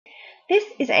This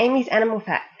is Amy's Animal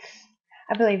Facts.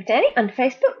 I believe Danny on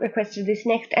Facebook requested this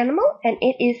next animal, and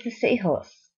it is the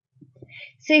seahorse.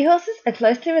 Seahorses are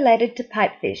closely related to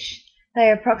pipefish. There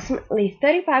are approximately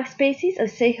 35 species of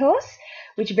seahorse,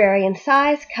 which vary in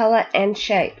size, colour and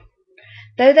shape.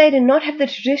 Though they do not have the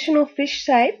traditional fish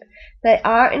shape, they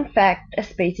are in fact a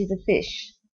species of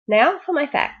fish. Now for my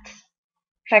facts.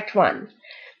 Fact 1.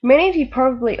 Many of you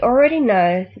probably already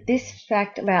know this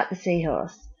fact about the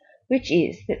seahorse, which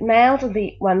is that males are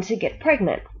the ones who get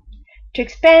pregnant. To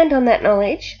expand on that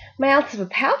knowledge, males have a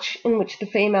pouch in which the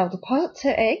female deposits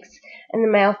her eggs and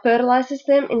the male fertilizes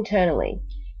them internally.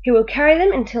 He will carry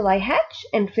them until they hatch,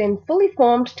 and then fully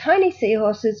formed tiny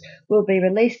seahorses will be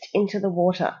released into the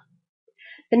water.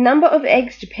 The number of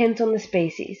eggs depends on the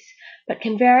species, but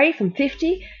can vary from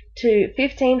 50 to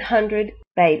 1,500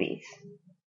 babies.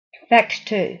 Fact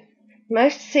 2.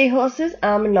 Most seahorses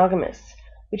are monogamous,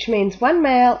 which means one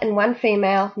male and one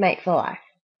female mate for life.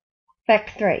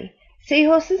 Fact 3.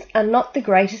 Seahorses are not the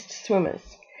greatest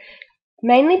swimmers,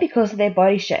 mainly because of their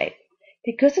body shape.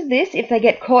 Because of this, if they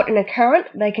get caught in a current,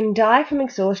 they can die from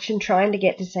exhaustion trying to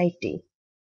get to safety.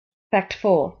 Fact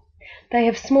 4. They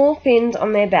have small fins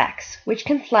on their backs, which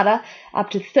can flutter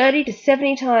up to 30 to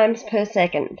 70 times per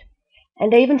second,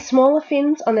 and even smaller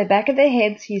fins on the back of their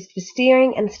heads used for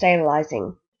steering and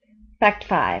stabilizing. Fact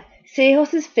 5.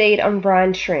 Seahorses feed on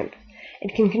brine shrimp.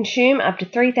 It can consume up to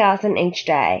 3,000 each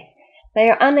day. They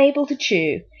are unable to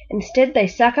chew. Instead, they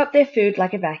suck up their food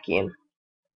like a vacuum.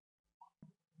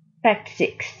 Fact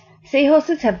 6.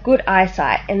 Seahorses have good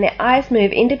eyesight, and their eyes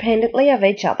move independently of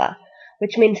each other,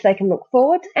 which means they can look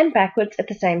forwards and backwards at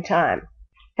the same time.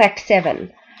 Fact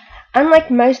 7.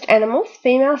 Unlike most animals,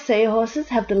 female seahorses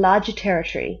have the larger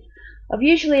territory, of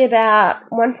usually about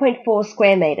 1.4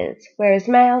 square meters, whereas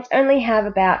males only have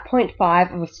about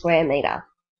 0.5 of a square meter.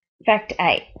 Fact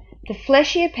 8. The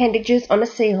fleshy appendages on a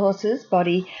seahorse's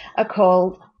body are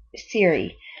called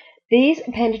cirri. These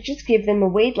appendages give them a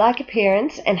weed-like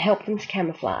appearance and help them to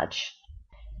camouflage.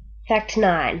 Fact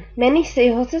 9. Many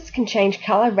seahorses can change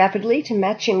colour rapidly to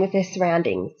match in with their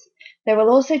surroundings. They will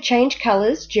also change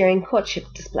colours during courtship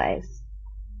displays.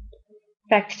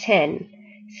 Fact 10.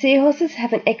 Seahorses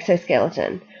have an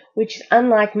exoskeleton, which is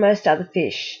unlike most other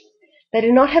fish. They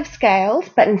do not have scales,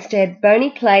 but instead bony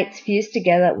plates fused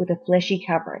together with a fleshy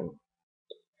covering.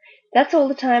 That's all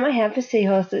the time I have for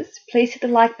seahorses. Please hit the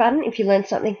like button if you learned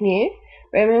something new.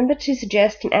 Remember to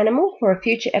suggest an animal for a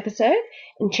future episode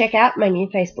and check out my new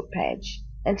Facebook page.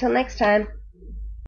 Until next time.